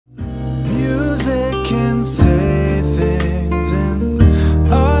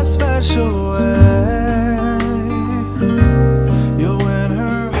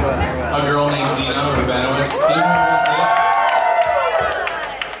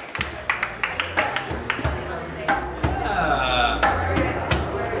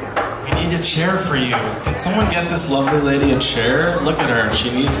a chair for you. Can someone get this lovely lady a chair? Look at her.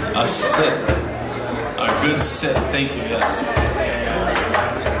 She needs a sit. A good sit. Thank you, yes.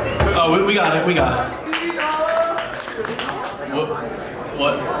 Oh, we got it. We got it.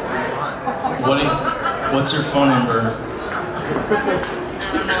 What's your phone number? I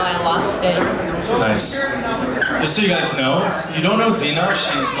don't know, I lost it. Nice. Just so you guys know, if you don't know Dina,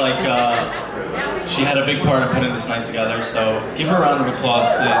 she's like, she had a big part in putting this night together, so give her a round of applause,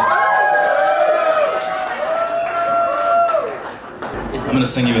 please. I'm gonna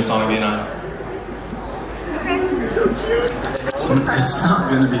sing you a song, Dina. It's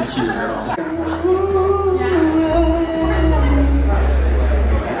not gonna be cute at all.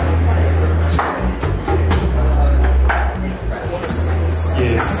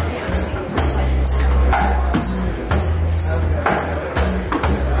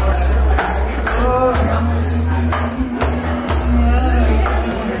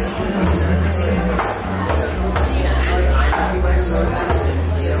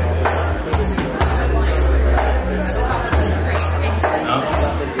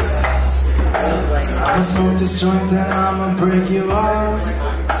 I'ma smoke this joint, then I'ma break you off.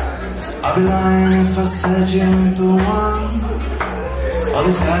 I'd be lying if I said you ain't the one. All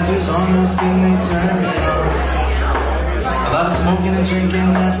these tattoos on your skin, they turn me on. A lot of smoking and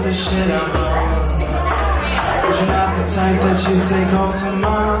drinking, that's the shit I'm on. But you're not the type that you take home to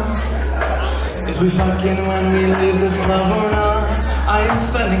mom. Is we fucking when we leave this club or not? I ain't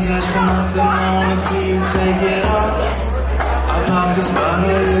spending cash for nothing, I wanna see you take it off. I'll pop this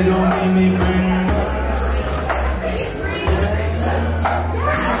bottle, you gon' make me bring it up.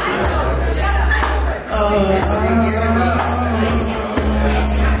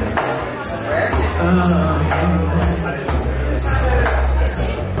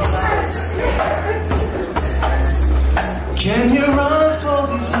 Can you run for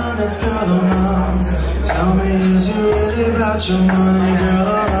these hundreds, girl, or not? Tell me, is you really about your money, girl,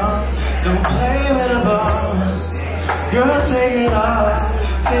 or not? Don't play with a boss. Girl, take it off.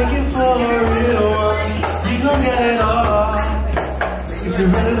 Take it for a real one. You gon' get it all. Is it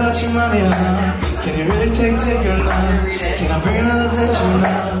really about your money or not? Can you really take or not? Can I bring another bitch or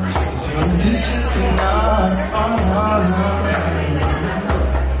not? Is you want this shit tonight? Oh, no.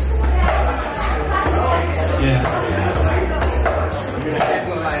 Yeah.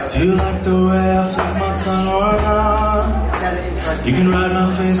 Do you like the way I flip my tongue or not? You can ride my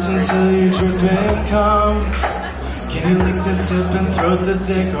face until you drip and come. Can you lick the tip and throw the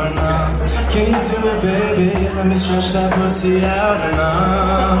dick or not? Can you do it, baby? Let me stretch that pussy out or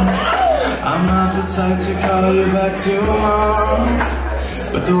not? I'm not the type to call you back too long,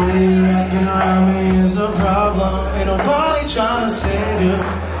 but the way you're acting around me is a problem. Ain't nobody trying to save you.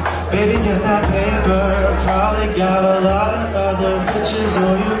 Baby, get that paper. Probably got a lot of other bitches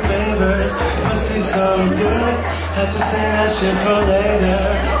or you favors. Pussy so good, had to save that shit for later.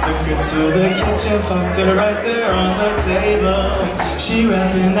 Took her to the kitchen, fucked her right there on the table. She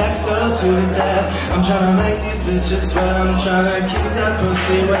rapping XO to the death. I'm tryna make these bitches sweat. I'm tryna keep that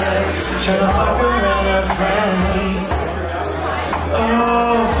pussy wet. Tryna fuck her and her friends.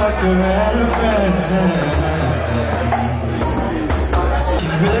 Oh, fuck her and her friends.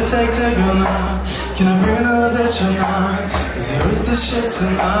 Really take or not? Can I bring another bitch or not? Is you with this shit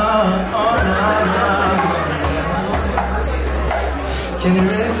tonight? Oh, no. Can you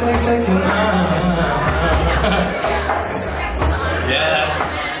really take or not? Yes!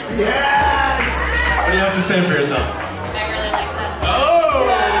 Yes! What do you have to say for yourself? I really like that song. Oh!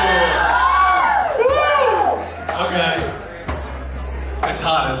 Woo! Okay. It's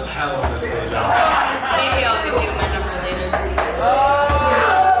hot as hell on this stage. Maybe I'll give you my number.